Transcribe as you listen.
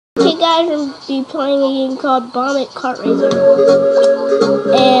Okay guys, we're going to be playing a game called Bomb Kart Racer.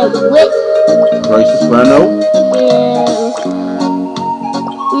 And with Dresoprano. And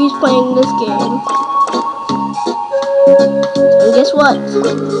we're playing this game. And guess what?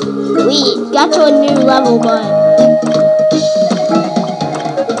 We got to a new level, but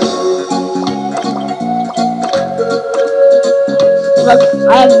look,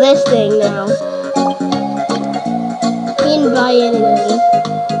 I have this thing now. You didn't buy anything.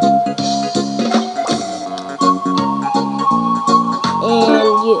 And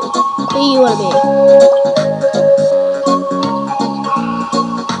you. Who you want to be?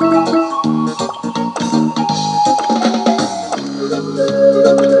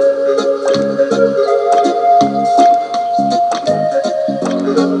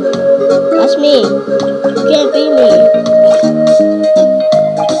 That's me. You can't be me.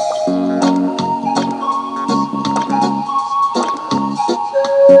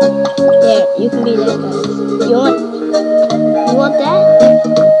 There, you can be that guy. You want that?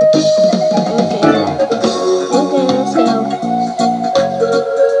 Okay, let's go.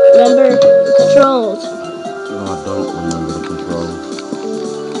 Remember the controls. No, I don't remember the controls.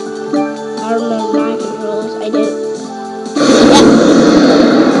 I remember my controls. I did. Yeah.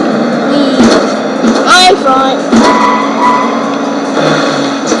 I'm in front.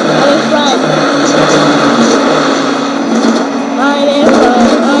 I'm in front. I'm in front.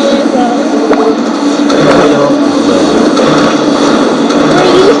 I'm in front.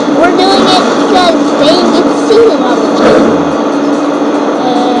 We're doing it because they didn't get to see the level.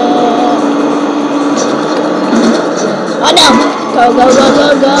 Oh no! Go, go, go, go,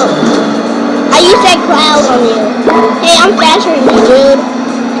 go! I used that cloud on you. Hey, I'm faster than you, dude.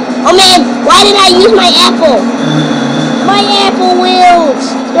 Oh man, why did I use my apple? My apple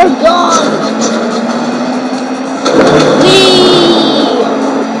wheels! They're gone! Whee!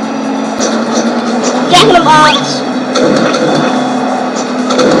 Jack in the box!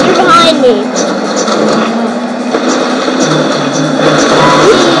 You're behind me.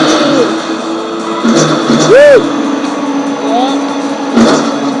 Whee! Woo!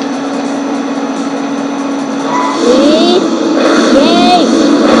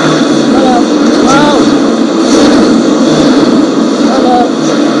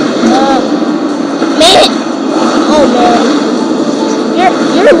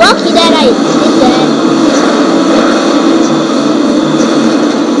 You're lucky that I did that.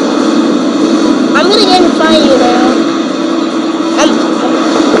 I'm gonna get in front of you now.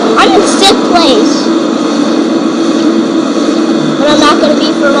 I'm in 6th place. But I'm not gonna be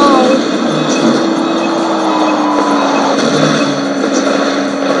for long.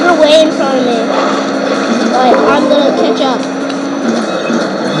 You're way in front of me. But I'm gonna catch up.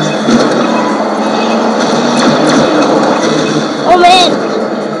 Oh man!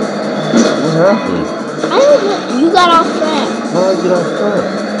 What happened? I don't know. You got off track. How did I get off track?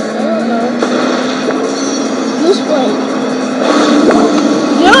 I don't know. You split.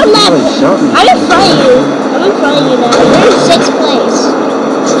 You're on lap. I'm in front of you. I'm in front of you now. You're in 6th place.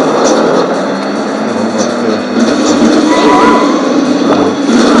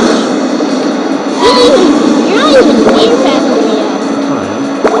 You're not even in faster than me yet.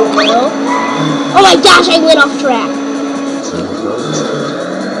 No? Oh my gosh, I went off track.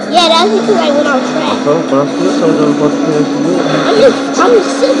 Yeah, that's because I went off track. I'm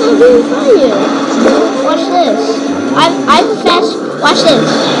sitting over in front of you. Watch this. I have a fast. Watch this.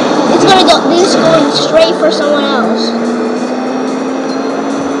 It's gonna go. This is going straight for someone else.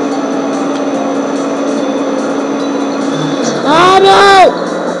 Oh no!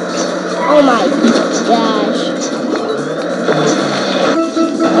 Oh my gosh!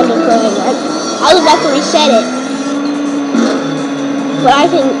 I'm crying. I was about to reset it. But I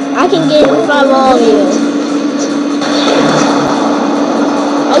can get in front of all of you.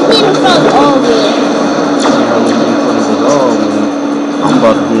 I'll get in front of all of you. I'm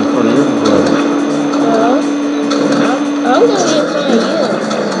about to be in front of everybody. No. I'm gonna be in front of you.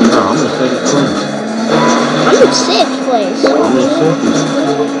 No, I'm in 2nd place. I'm in 6th place. I'm in 2nd.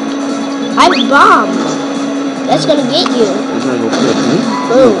 I have a bomb. That's gonna get you. It's not gonna catch me. It's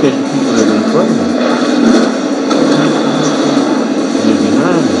Boom. gonna catch the people that are in front of me.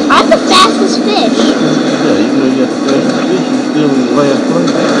 I'm the fastest fish. Yeah, even though you got the fastest fish, you're still in the last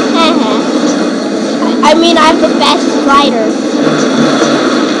place. I mean, I'm the fastest rider.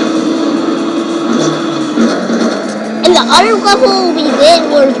 And the other level we did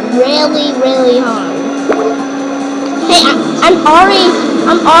was really, really hard. Hey, I'm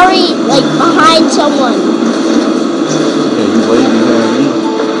already like behind someone. Okay, you way behind me.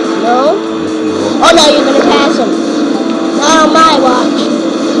 No? Yes, you are. Oh no, you're gonna pass him. Not on my watch.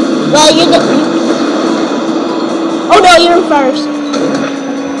 Well, you're the... Oh no, you're in first.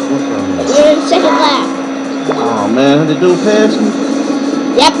 You're in second lap. Oh man, did the dude pass me?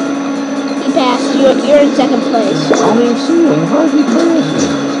 Yep. He passed. You're in second place. I don't even see him. How did he pass me?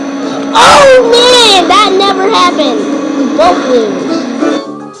 Oh man, that never happened. We both lose.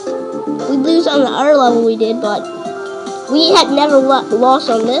 We lose on the other level we did, but we had never lost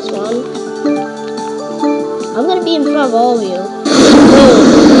on this one. I'm gonna be in front of all of you.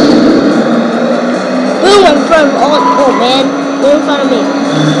 Boom. Boom, I'm in front of all. Oh man, you're in front of me.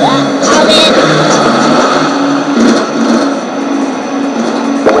 I'm in.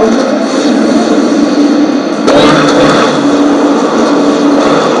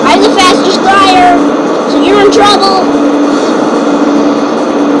 I'm the fastest glider, so you're in trouble.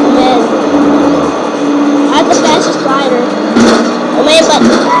 Oh man, I'm the fastest glider. Oh man, but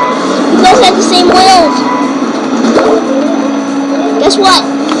we both have the same wheels. Guess what?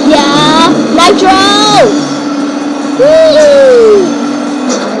 Yeah, nitro. Woo!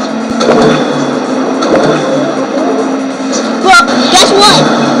 Well, guess what?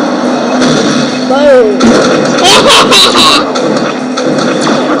 Boom.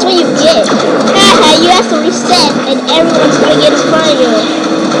 That's what you get. You have to reset and everyone's gonna get in front of you.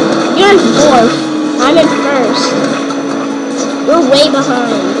 You're in fourth. I'm in first. You're way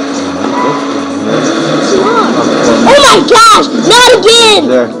behind. It's not. Oh my gosh! Not again!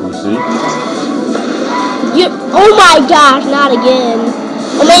 Exactly, see? Oh my gosh, not again.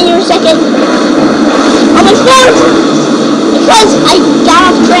 Oh man, you're second. I'm in fourth! Because I got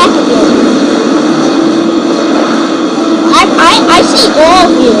off track again. I see all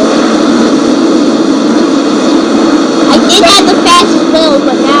of you. I did have the fastest wheels,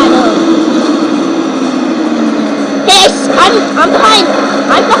 but now I don't. Hey, I'm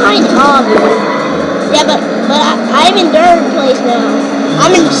behind all of you. Yeah, but I'm in third place now.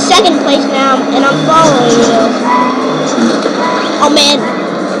 I'm in second place now, and I'm following you. Oh man.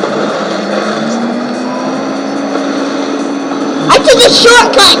 I took a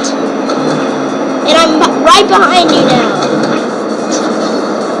shortcut! And I'm right behind you now.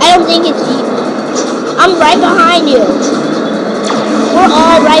 I don't think it's you. I'm right behind you. We're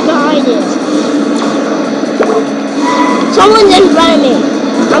all right behind you. Someone's in front of me.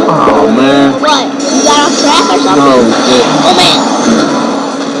 Oh man. What? You got off track or something? No, oh man.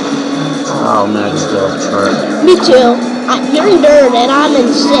 Oh man, I just got off track. Me too. You're in third and I'm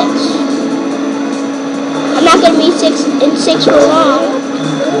in sixth. I'm not gonna be in six for long.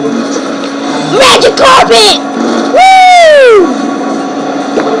 Magic carpet! Woo!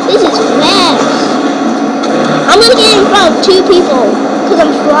 This is fast. I'm gonna get in front of 2 people because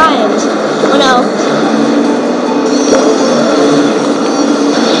I'm flying. Oh no.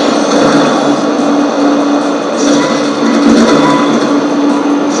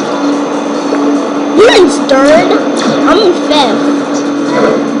 You're in third. I'm in fifth.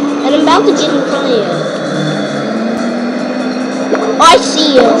 And I'm about to get in front of you. Oh, I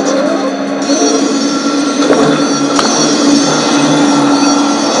see you.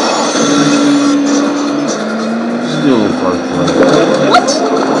 Still in first place. What?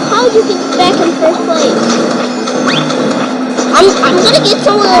 How did you get back in first place? I'm gonna get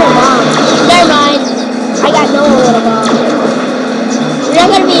someone with a bomb. Never mind. I got no one with a bomb. You're not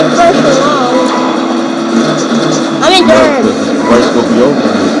gonna be in first for long. I'm in third. The race will be over.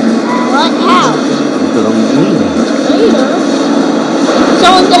 What? How? Because I'm leaving. No, you know.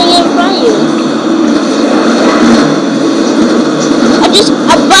 Someone's gonna get in front of you.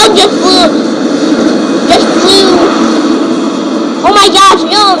 A bug just flew. Oh my gosh,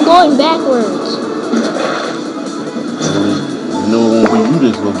 no, I'm going backwards. You know it won't be you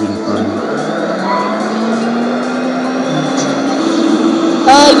that's gonna get in front of me.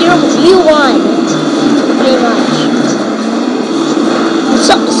 You won. Pretty much.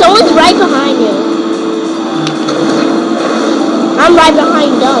 Someone's right behind you. I'm right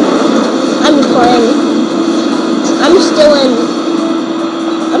behind them. I'm playing.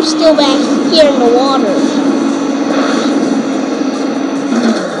 I'm still back here in the water.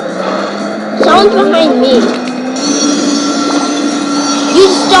 Someone's behind me. You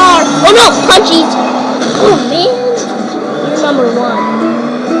star. Oh no, punchies. Oh man. You're number 1.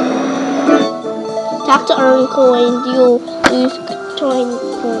 Talk to earn coins. You'll lose coin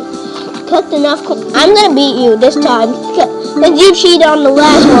points. Collect enough coins. I'm gonna beat you this time. Cause you cheated on the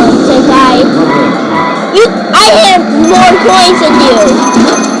last one. Since I had more coins than you.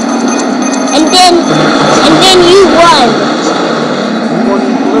 And then you won.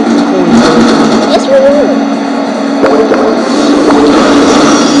 Yes, we do.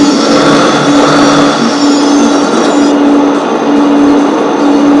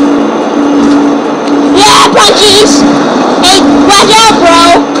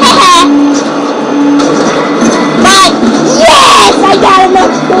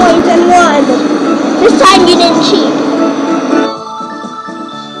 coins and won. This time you didn't cheat.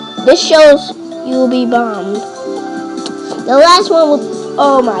 This shows you will be bombed. The last one will...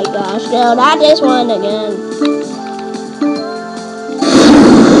 Oh my gosh, no, not this one again.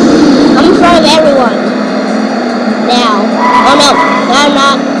 I'm in front of everyone. Now. Oh no, no I'm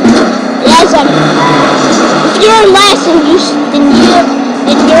not. Yes, if you're in last, then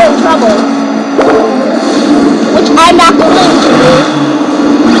you're in trouble. Which I'm not going to do.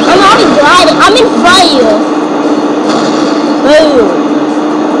 I'm already gliding. I'm in front of you. Boom.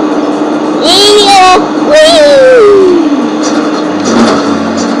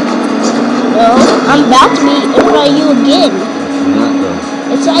 No, I'm about to be in front of you again.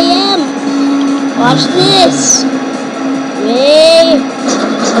 Yes, I am. Watch this. Hey,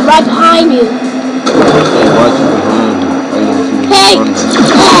 I'm right behind you. Hey,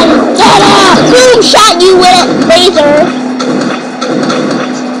 boom, shot you with a laser.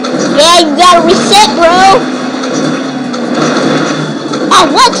 Yeah, you gotta reset, bro. Oh,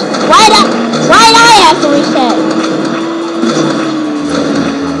 what? Why'd I have to reset?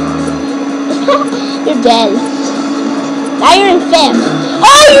 You're dead. Now you're in fifth.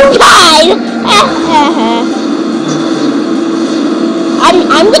 Oh, you died!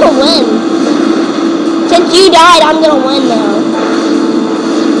 I'm gonna win. Since you died, I'm gonna win now.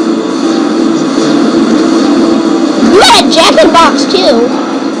 You got a jack-in-the-box too.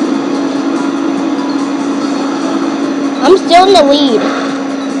 I'm still in the lead.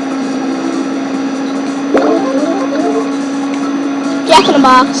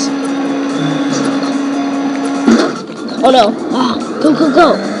 Jack-in-the-box. Oh no. Ah, go, go,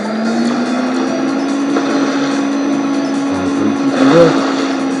 go.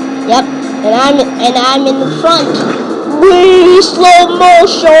 Yep. And I'm in the front. Wee, slow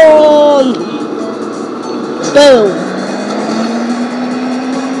motion. Boom.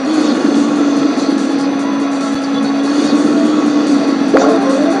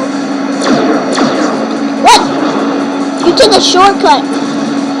 What? You took a shortcut.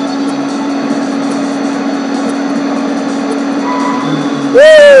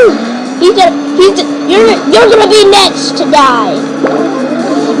 Woo! You're gonna be next to die.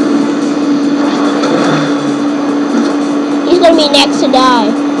 He's gonna be next to die.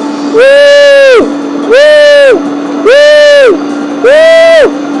 Woo! Woo! Woo! Woo!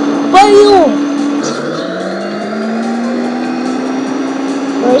 Boom!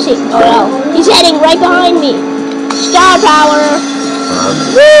 Where is he? Oh no. He's heading right behind me. Star power!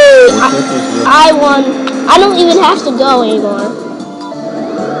 Woo! I won. I don't even have to go anymore.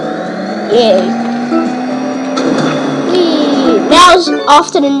 Yay. Now it's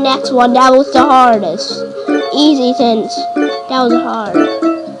off to the next one. That was the hardest. Easy since that was hard.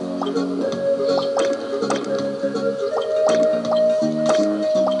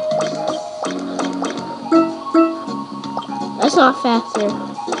 That's not faster.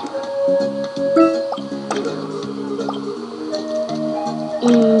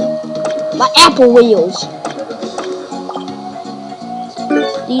 My apple wheels.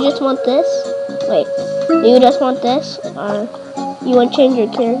 Do you just want this? Wait, do you just want this? Or you want to change your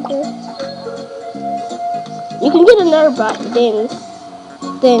character? You can get another thing.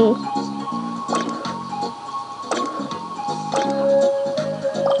 There.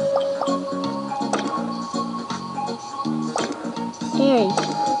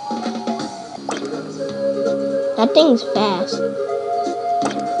 That thing's fast.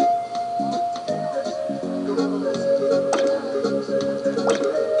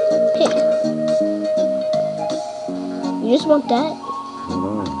 You just want that?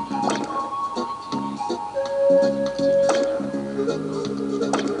 No.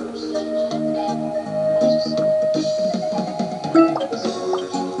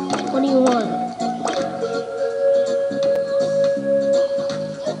 What do you want?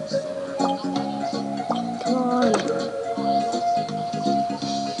 Come on.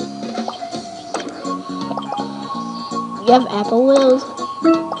 You have apple wheels?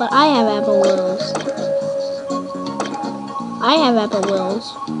 But I have apple wheels. I have apple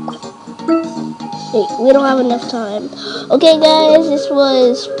wheels. Wait, we don't have enough time. Okay guys, this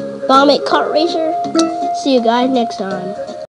was Vomit Kart Racer. See you guys next time.